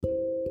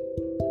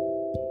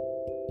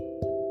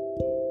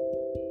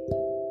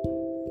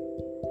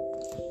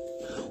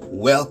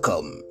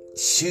Welcome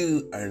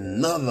to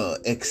another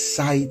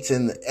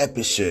exciting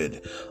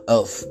episode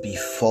of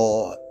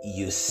Before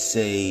You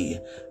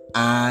Say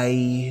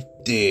I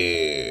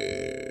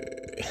Do.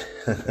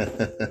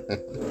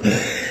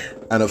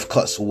 And of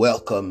course,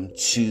 welcome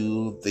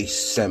to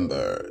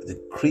December,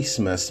 the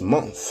Christmas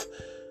month.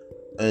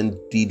 And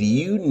did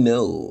you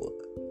know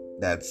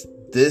that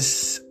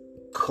this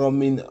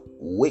coming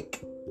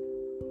week,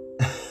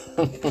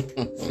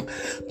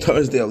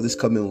 Thursday of this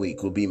coming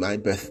week, will be my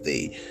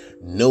birthday?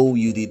 No,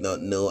 you did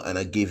not know, and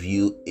I give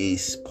you a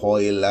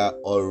spoiler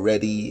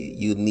already.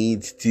 You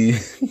need to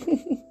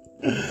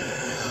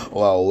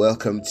Well,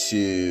 welcome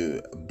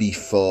to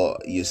Before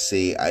You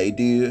Say I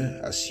Do.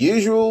 As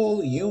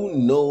usual, you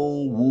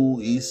know who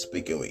is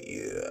speaking with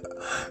you.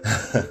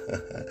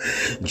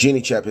 Jenny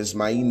Chap is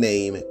my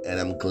name, and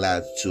I'm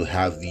glad to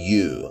have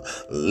you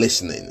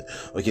listening.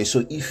 Okay,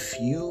 so if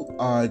you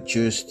are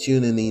just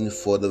tuning in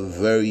for the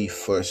very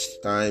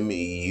first time,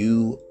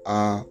 you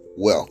are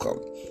welcome.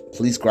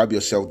 Please grab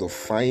yourself the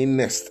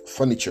finest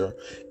furniture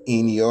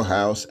in your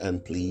house,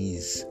 and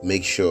please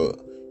make sure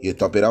you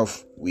top it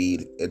off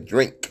with a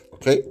drink,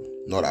 okay?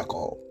 Not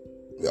alcohol.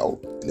 Well,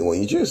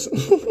 anyone you choose.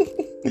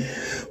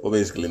 Well,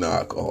 basically not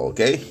alcohol,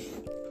 okay?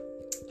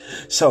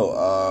 So,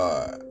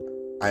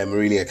 I'm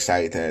really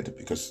excited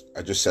because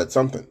I just said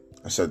something.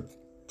 I said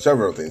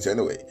several things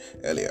anyway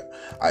earlier.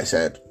 I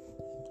said,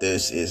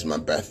 this is my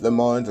birthday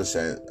month. I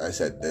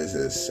said this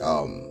is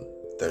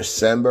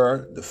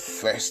December, the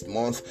first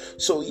month.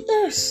 So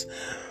yes,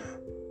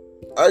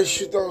 I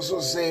should also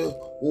say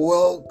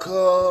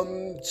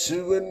welcome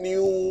to a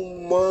new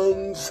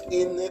month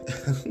in it.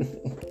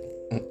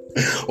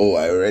 Oh,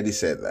 I already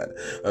said that.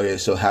 Okay,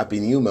 so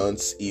happy new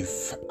months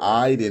if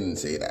I didn't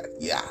say that.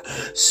 Yeah.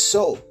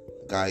 So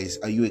guys,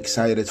 are you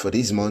excited for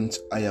this month?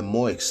 I am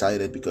more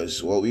excited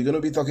because what we're going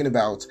to be talking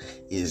about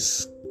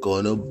is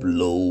gonna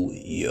blow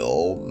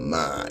your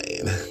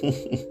mind.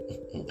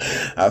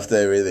 After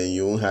everything,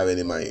 you won't have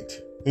any mind.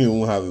 You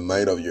won't have a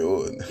mind of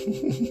your own.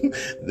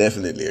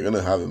 Definitely, you're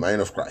gonna have a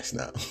mind of Christ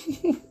now.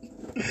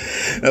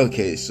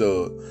 Okay,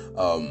 so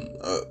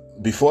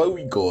before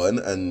we go on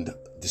and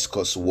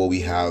discuss what we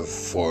have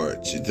for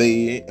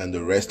today and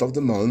the rest of the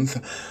month,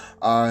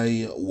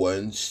 I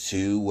want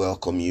to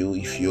welcome you.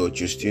 If you're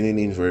just tuning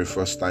in for the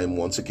first time,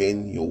 once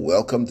again, you're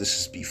welcome.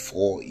 This is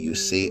Before You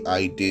Say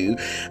I Do.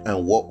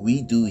 And what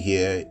we do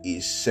here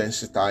is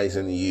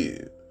sensitizing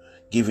you,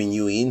 giving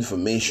you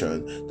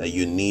information that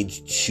you need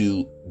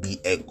to be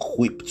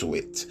equipped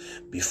with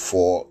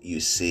before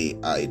you say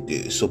I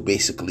do. So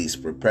basically, it's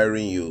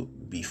preparing you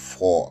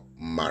before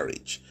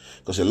marriage.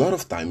 Because a lot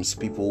of times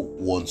people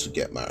want to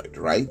get married,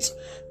 right?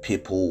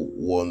 People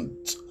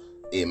want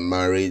a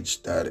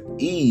marriage that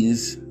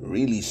is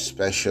really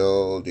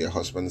special. Their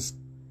husbands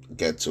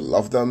get to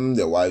love them,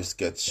 their wives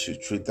get to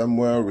treat them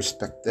well,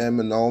 respect them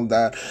and all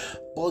that.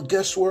 But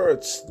guess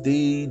what?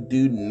 They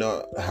do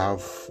not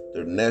have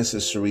the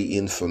necessary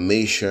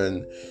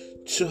information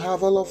to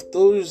have all of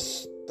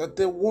those that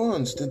they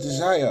want, they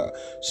desire.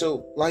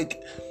 So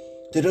like,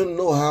 they don't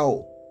know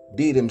how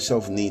they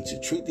themselves need to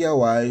treat their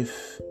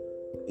wife,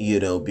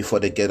 before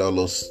they get all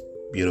those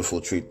beautiful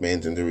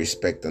treatment and the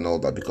respect and all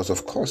that, because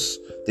of course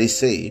they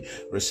say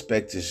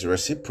respect is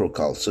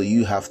reciprocal, so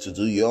you have to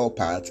do your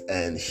part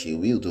and she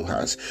will do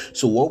hers.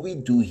 So what we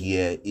do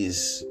here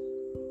is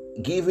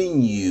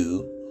giving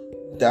you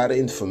that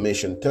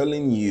information,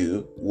 telling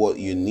you what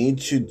you need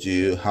to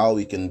do, how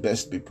you can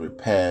best be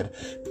prepared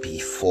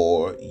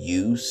before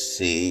you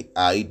say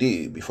I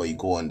do, before you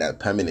go on that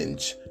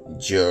permanent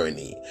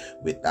journey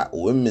with that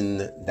woman,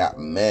 that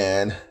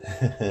man,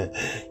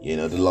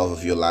 the love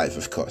of your life,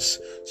 of course.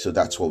 So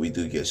that's what we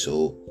do here.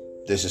 So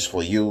this is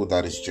for you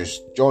that is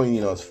just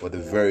joining us for the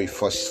very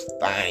first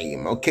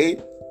time, okay?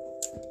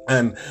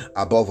 And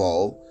above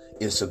all,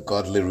 it's a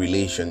godly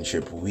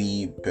relationship.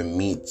 We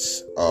permit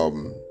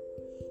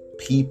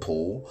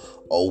people,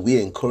 or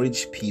we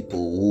encourage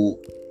people who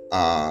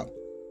are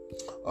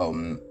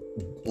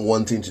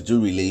wanting to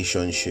do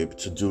relationship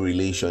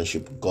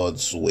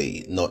God's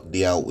way, not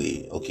their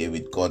way, okay,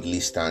 with godly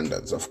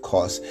standards, of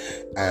course.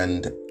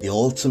 And the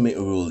ultimate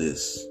rule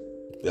is,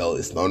 well,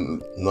 it's not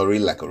really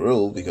like a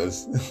rule,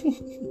 because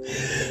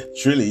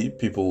truly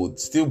people would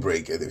still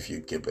break it if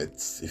you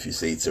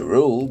say it's a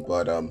rule.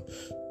 But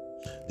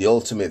the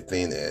ultimate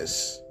thing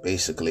is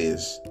basically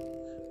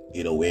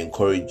we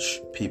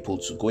encourage people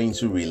to go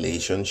into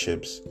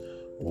relationships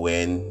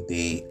when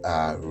they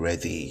are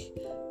ready.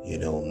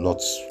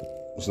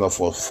 It's not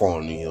for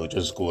fun,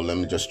 just go, let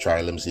me just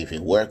try, let me see if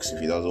it works.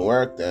 If it doesn't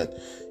work, then,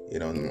 we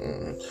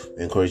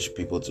encourage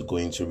people to go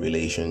into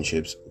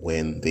relationships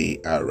when they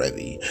are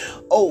ready.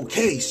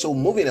 Okay, so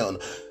moving on.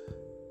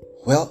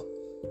 Well,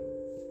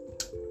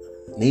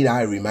 need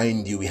I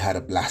remind you, we had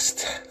a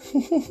blast.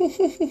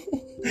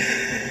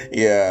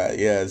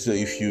 Yeah. So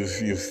if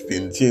you've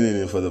been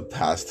tuning in for the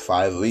past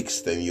 5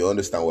 weeks, then you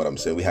understand what I'm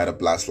saying. We had a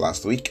blast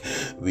last week.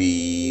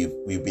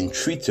 We've been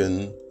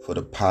treating for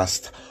the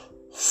past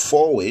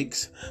 4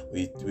 weeks,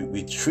 we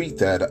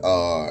treated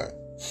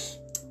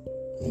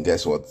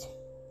guess what?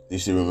 You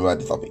still remember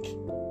the topic?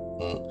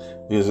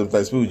 Because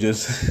sometimes people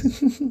just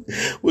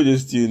we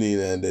just tune in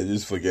and they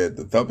just forget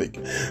the topic.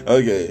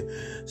 Okay,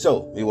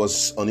 so it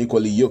was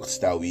Unequally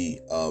Yoked that we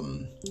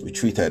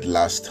treated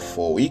last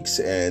 4 weeks,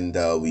 and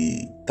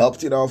we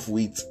topped it off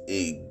with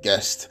a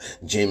guest,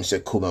 James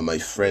Ekuma, my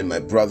friend, my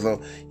brother.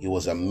 He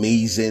was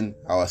amazing.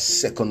 Our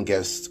second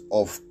guest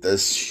of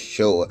this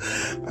show.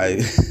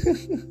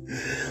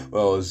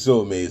 Well, it was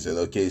so amazing.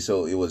 Okay,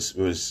 so it was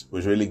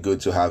really good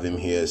to have him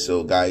here.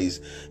 So guys,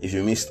 if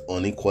you missed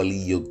Unequally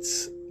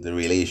Yoked, the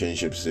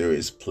relationship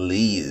series,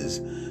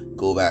 please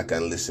go back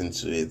and listen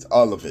to it,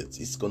 all of it.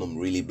 It's gonna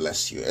really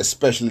bless you,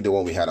 especially the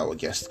one we had our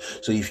guest.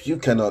 So if you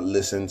cannot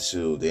listen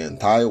to the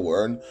entire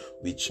one,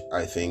 which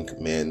I think,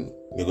 man,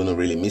 you're gonna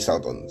really miss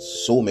out on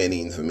so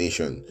many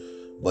information,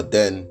 but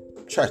then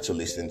try to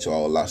listen to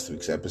our last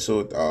week's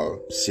episode,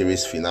 our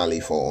series finale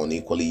for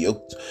Unequally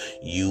Yoked.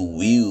 You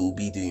will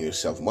be doing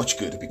yourself much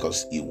good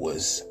because it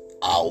was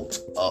out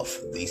of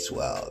this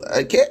world.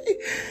 Okay,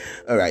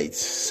 all right,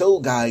 so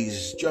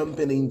guys,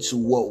 jumping into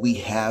what we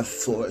have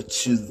for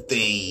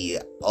today.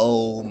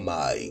 Oh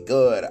my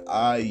god,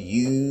 are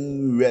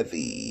you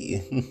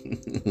ready?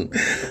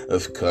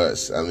 Of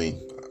course. I mean,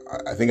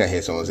 I think I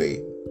heard someone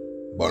say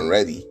born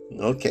ready.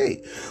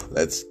 Okay,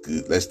 let's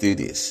do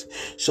this.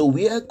 So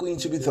we are going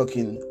to be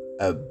talking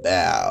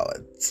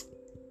about,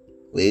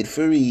 wait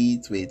for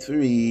it.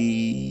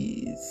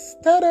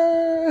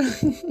 Ta-da!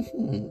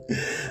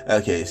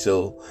 Okay,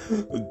 so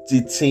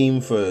the theme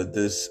for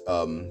this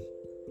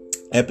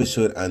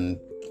episode and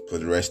for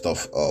the rest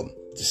of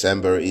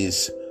December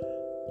is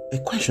a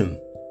question.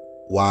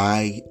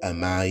 Why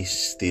am I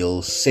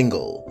still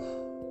single?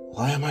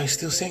 Why am I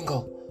still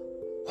single?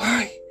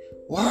 Why?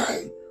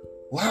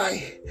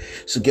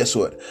 So guess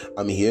what?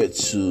 I'm here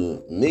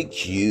to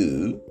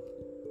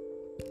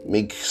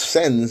make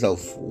sense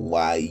of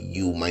why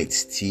you might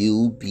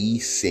still be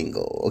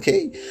single.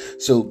 Okay,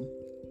 so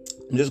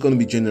I'm just going to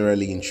be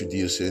generally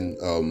introducing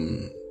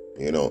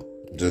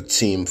the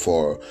theme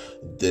for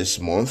this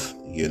month,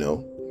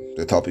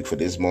 the topic for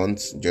this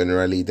month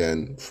generally.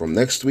 Then from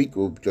next week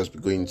we'll just be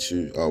going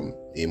to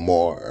a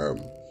more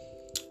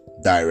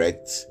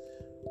direct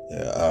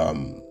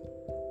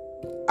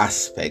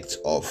aspect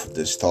of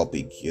this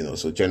topic,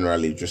 so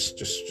generally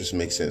just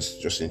makes sense,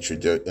 just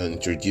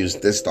introduce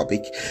this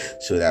topic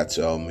so that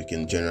we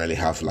can generally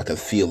have like a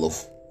feel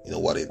of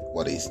what it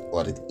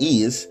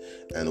is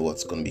and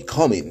what's going to be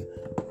coming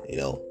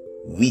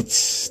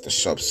with the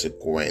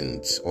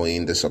subsequent or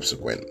in the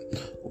subsequent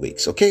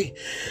weeks. Okay,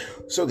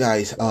 so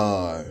guys,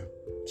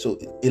 so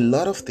a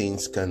lot of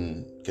things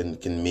can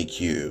make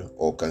you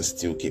or can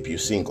still keep you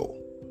single.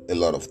 A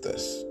lot of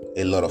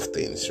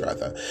things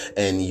rather.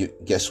 And you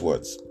guess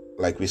what,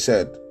 like we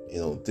said,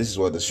 this is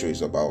what the show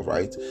is about,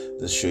 right?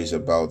 This show is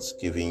about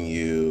giving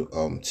you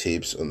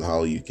tips on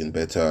how you can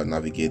better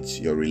navigate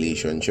your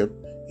relationship,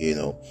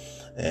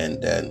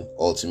 and then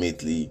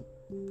ultimately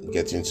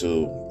get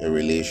into a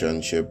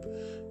relationship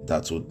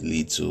that would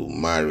lead to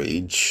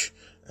marriage,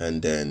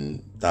 and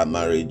then that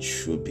marriage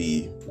should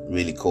be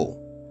really cool.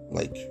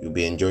 Like, you'll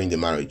be enjoying the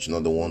marriage,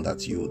 not the one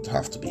that you would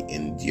have to be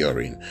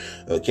enduring.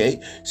 Okay,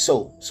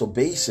 so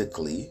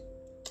basically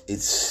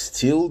it's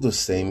still the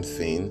same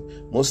thing.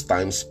 Most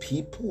times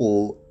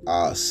people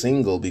are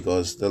single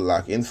because they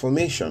lack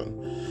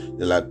information.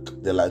 They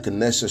lack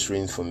necessary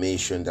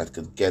information that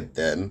could get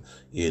them,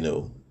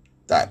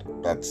 that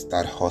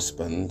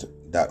husband,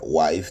 that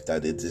wife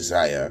that they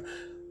desire,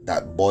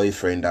 that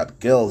boyfriend, that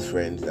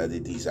girlfriend that they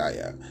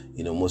desire.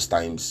 Most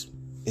times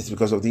it's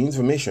because of the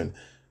information.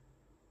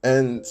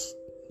 And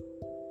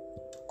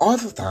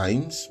other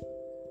times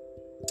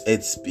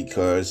it's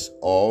because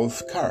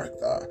of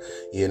character.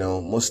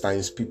 Most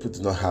times people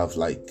do not have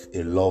like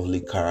a lovely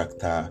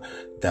character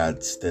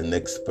that the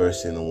next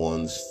person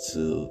wants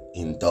to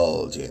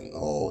indulge in,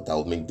 or that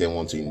would make them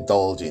want to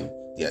indulge in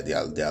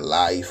their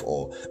life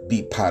or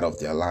be part of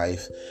their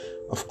life.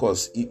 Of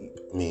course,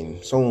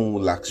 someone who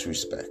lacks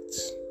respect.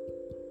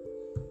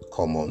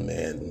 Come on,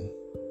 man.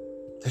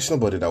 There's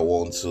nobody that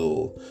wants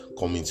to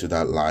come into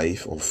that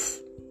life of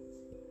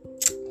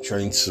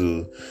trying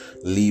to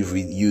live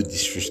with you,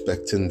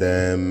 disrespecting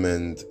them,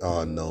 and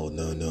no.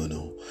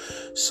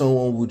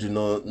 Someone who do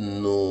not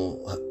know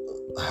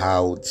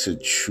how to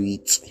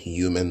treat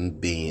human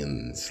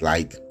beings.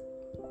 Like,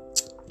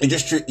 you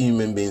just treat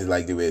human beings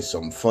like they were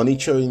some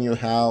furniture in your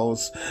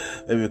house,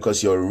 maybe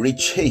because you're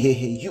rich. Hey,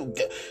 you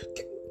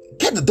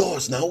get the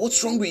doors now.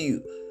 What's wrong with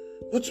you?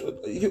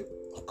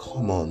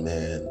 Come on,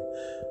 man.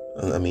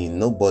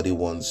 Nobody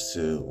wants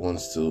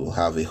to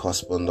have a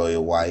husband or a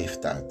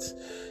wife that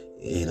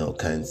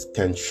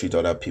can treat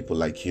other people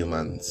like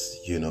humans.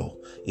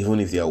 Even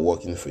if they are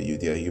working for you,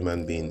 they are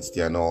human beings.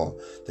 They're not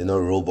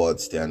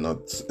robots. They're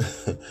not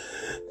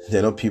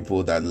they're not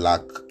people that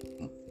lack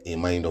a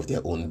mind of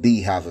their own. They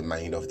have a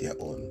mind of their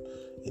own.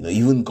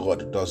 Even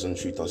God doesn't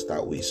treat us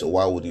that way. So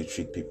why would you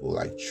treat people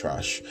like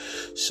trash?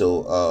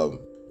 So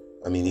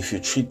if you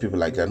treat people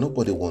like that,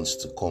 nobody wants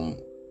to come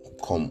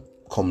come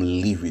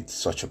live with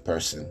such a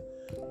person.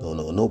 No,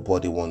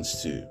 nobody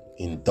wants to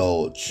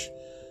indulge,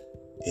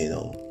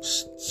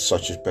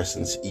 such a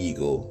person's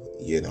ego,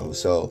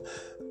 so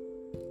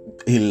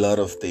a lot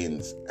of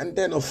things. And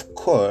then of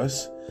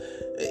course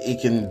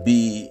it can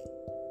be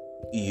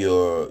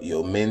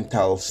your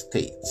mental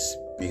states,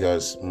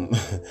 because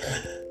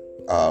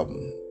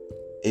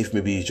if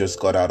maybe you just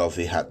got out of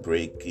a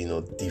heartbreak,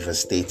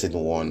 devastating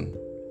one,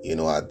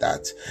 at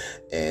that,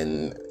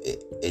 and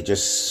it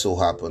just so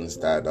happens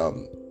that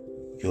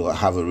you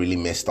have a really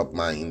messed up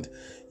mind,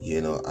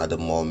 at the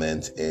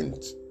moment,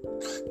 and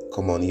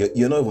come on,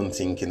 you're not even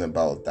thinking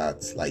about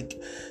that like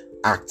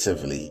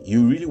actively.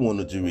 You really want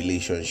to do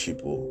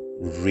relationship,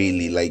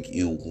 really, like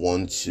you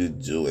want to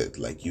do it,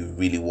 like you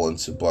really want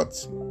to,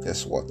 but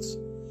guess what?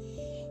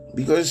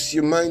 Because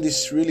your mind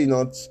is really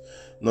not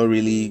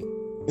really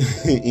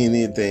in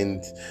it,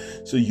 and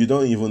so you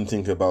don't even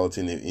think about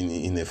it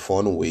in a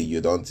fun way.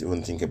 You don't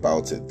even think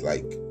about it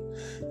like,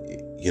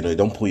 you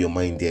don't put your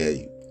mind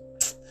there.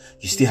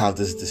 You still have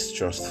this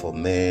distrust for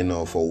men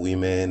or for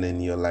women,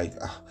 and you're like,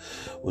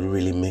 would it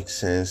really make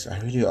sense? I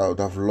would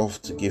have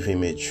loved to give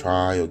him a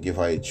try or give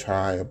her a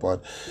try,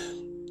 but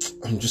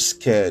I'm just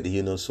scared,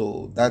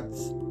 so that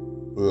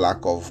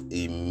lack of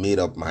a made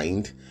up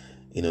mind,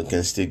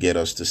 can still get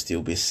us to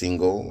still be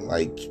single.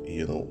 Like,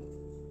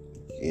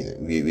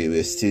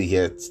 we're still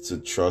here to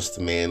trust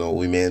men or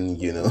women,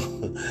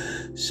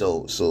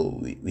 so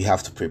we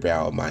have to prepare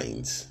our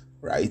minds,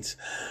 right?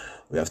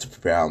 We have to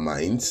prepare our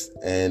minds,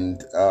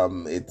 and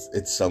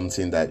it's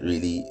something that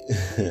really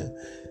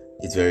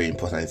it's very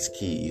important. It's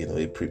key.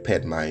 A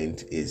prepared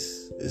mind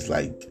is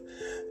like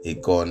a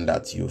gun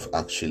that you've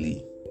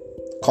actually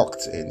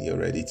cocked and you're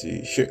ready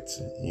to shoot.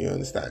 You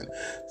understand?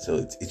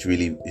 So it's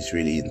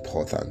really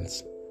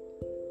important.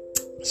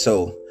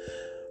 So,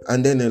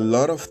 and then a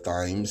lot of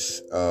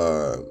times,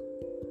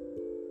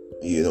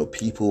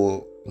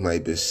 people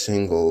might be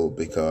single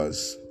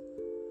because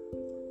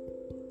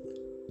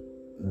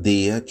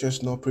they are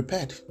just not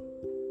prepared.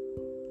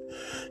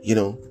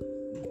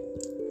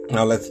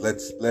 Now let's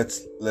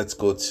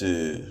go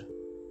to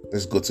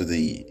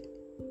the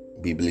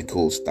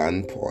biblical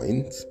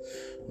standpoint,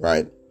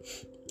 right?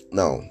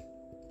 Now,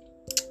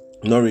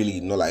 not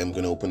like I'm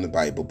going to open the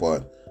Bible,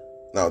 but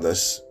now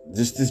there's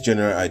this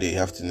general idea you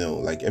have to know.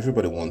 Like,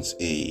 everybody wants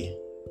a,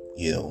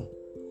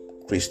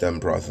 Christian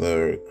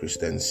brother,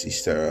 Christian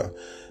sister,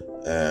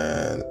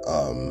 and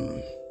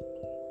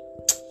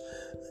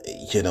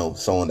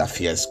someone that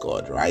fears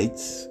God, right?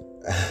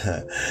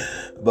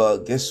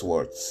 But guess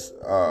what?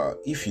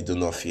 If you do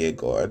not fear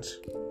God,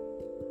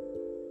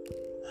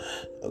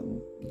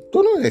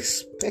 do not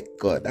expect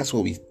God. That's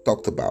what we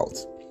talked about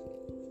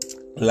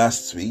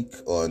last week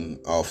on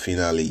our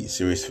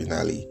series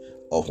finale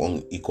of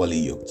Unequally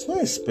Yoked. Do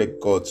not expect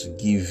God to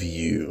give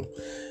you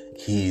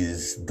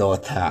his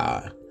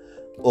daughter,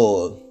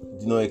 or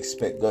do not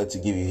expect God to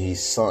give you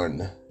his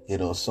son,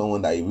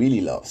 someone that he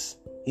really loves.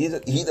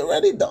 He's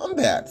already done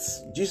that.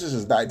 Jesus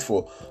has died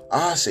for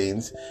our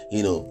sins.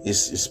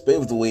 He's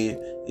paved the way.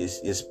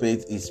 He's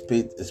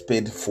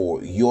paid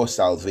for your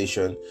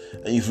salvation.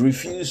 And you've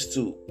refused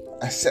to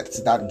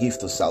accept that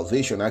gift of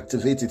salvation,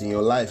 activate it in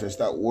your life, and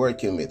start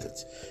working with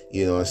it.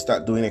 And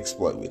start doing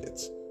exploit with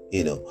it.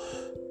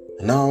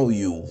 Now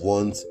you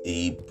want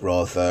a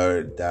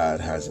brother that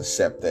has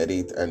accepted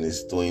it and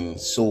is doing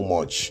so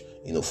much,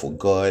 for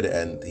God,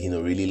 and,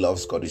 really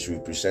loves God, is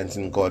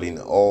representing God in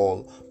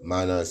all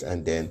manners.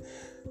 And then,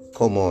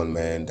 come on,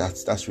 man,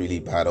 that's really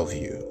bad of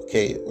you.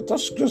 Okay,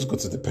 just go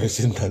to the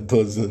person that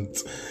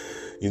doesn't,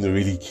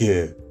 really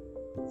care,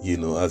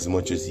 as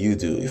much as you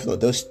do. If not,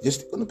 there's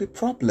still going to be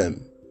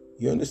problem.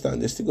 You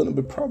understand? There's still going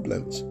to be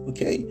problems.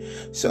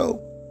 Okay,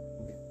 so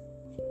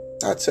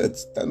that's it.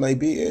 That might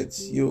be it.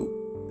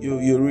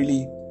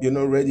 You're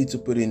not ready to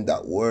put in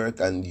that work,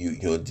 and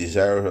you're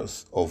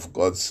desirous of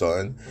God's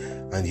son,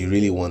 and you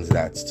really want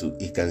that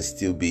it can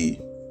still be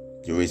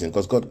the reason,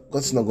 because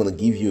God's not going to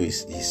give you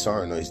his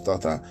son or his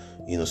daughter,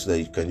 so that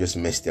you can just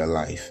mess their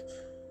life.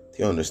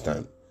 Do you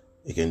understand?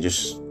 You can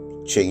just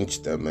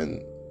change them,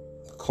 and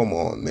come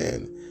on,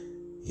 man,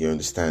 you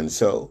understand?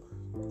 So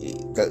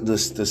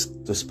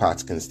this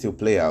part can still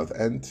play out,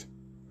 and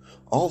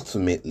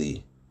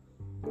ultimately,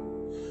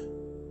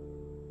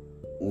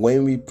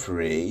 when we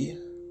pray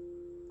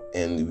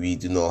and we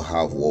do not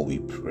have what we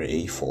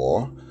pray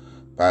for,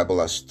 Bible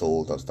has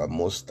told us that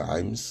most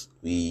times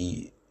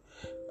we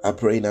are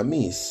praying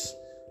amiss,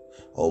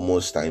 or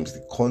most times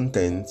the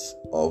content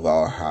of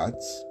our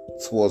hearts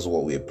towards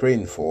what we're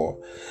praying for,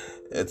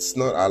 it's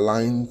not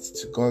aligned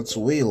to God's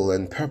will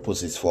and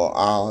purposes for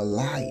our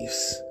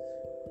lives.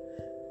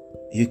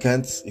 You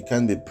can't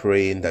be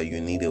praying that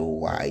you need a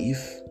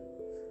wife,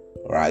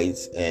 right?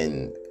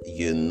 And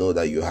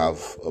that you have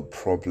a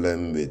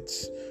problem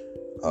with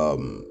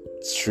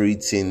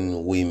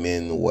treating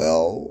women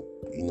well,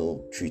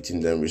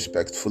 treating them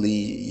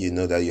respectfully.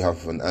 That you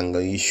have an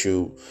anger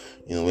issue.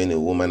 When a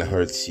woman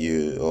hurts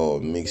you or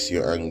makes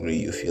you angry,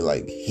 you feel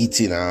like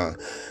hitting her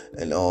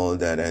and all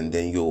that, and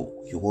then you're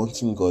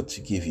wanting God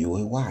to give you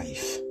a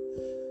wife.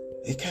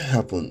 It can't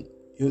happen.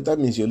 That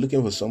means you're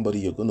looking for somebody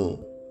you're going to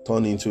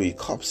turn into a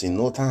corpse in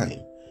no time.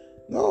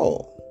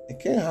 No, it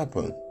can't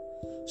happen.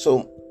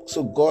 So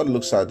God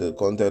looks at the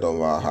content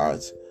of our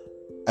hearts,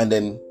 and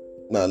then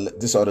now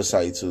this other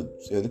side, so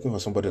you're looking for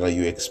somebody that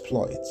you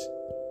exploit.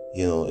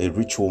 A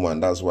rich woman,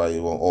 that's why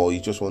you want, or you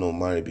just want to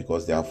marry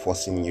because they are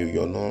forcing you.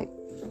 You're not,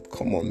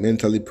 come on,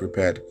 mentally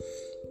prepared.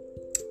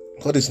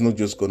 God is not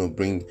just going to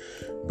bring,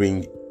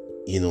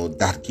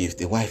 that gift.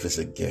 The wife is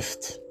a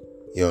gift.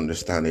 You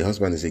understand? The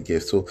husband is a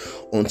gift. So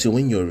until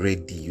when you're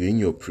ready, when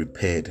you're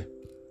prepared,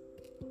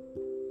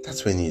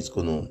 that's when he's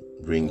going to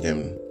bring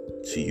them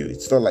to you.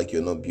 It's not like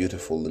you're not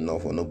beautiful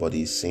enough or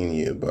nobody's seeing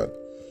you, but,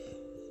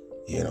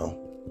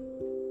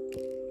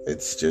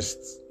 it's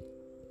just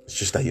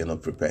that you're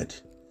not prepared.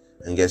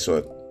 And guess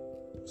what?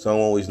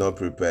 Someone who is not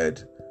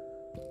prepared,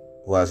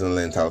 who hasn't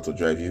learned how to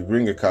drive, you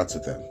bring a car to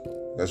them,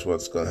 that's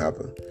what's going to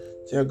happen.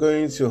 They're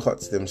going to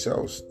hurt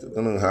themselves. They're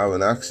going to have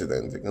an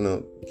accident. They're going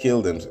to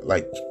kill them.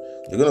 Like,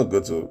 they're going to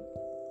go to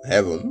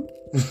heaven.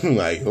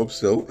 I hope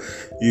so.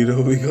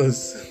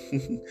 Because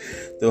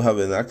they'll have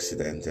an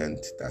accident,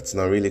 and that's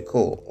not really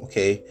cool.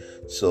 Okay?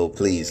 So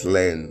please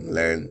learn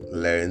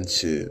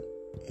to,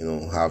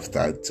 have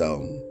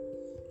that,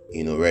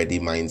 ready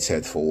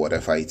mindset for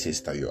whatever it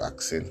is that you're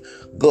asking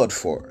God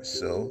for.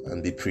 So,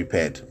 and be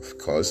prepared, of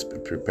course, be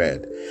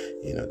prepared.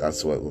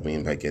 That's what we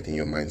mean by getting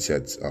your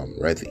mindset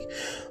ready.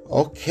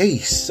 Okay,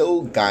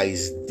 so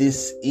guys,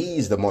 this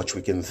is the much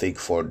we can take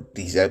for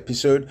this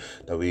episode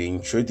that we're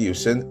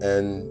introducing,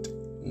 and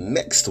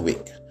next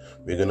week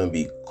we're going to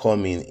be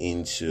diving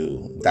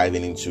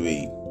into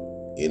a,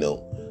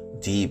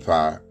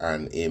 deeper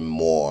and a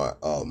more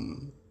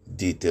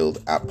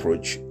detailed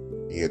approach,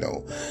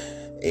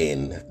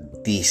 in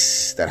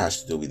this that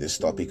has to do with this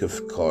topic,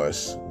 of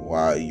course,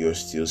 while you're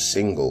still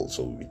single.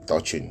 So we'll be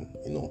touching,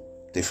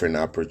 different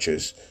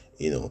approaches,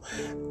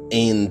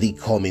 in the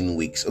coming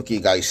weeks. Okay,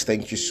 guys,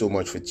 thank you so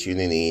much for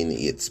tuning in.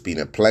 It's been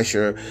a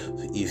pleasure.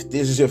 If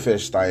this is your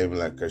first time,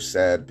 like I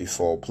said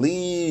before,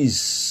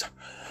 please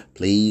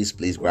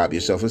grab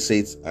yourself a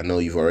seat. I know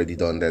you've already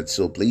done that,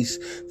 so please,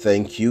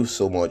 thank you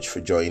so much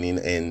for joining,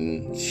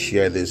 and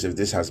share this. If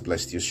this has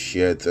blessed you,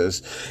 share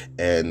this,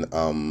 and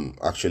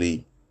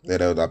actually let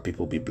other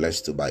people be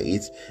blessed too by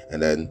it. And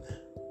then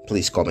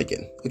please come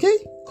again. Okay,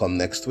 come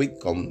next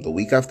week, come the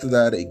week after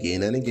that,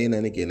 again and again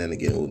and again and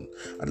again.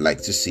 I'd like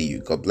to see you.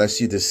 God bless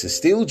you. This is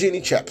still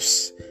Genie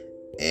Chaps,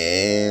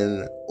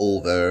 and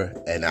over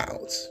and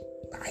out.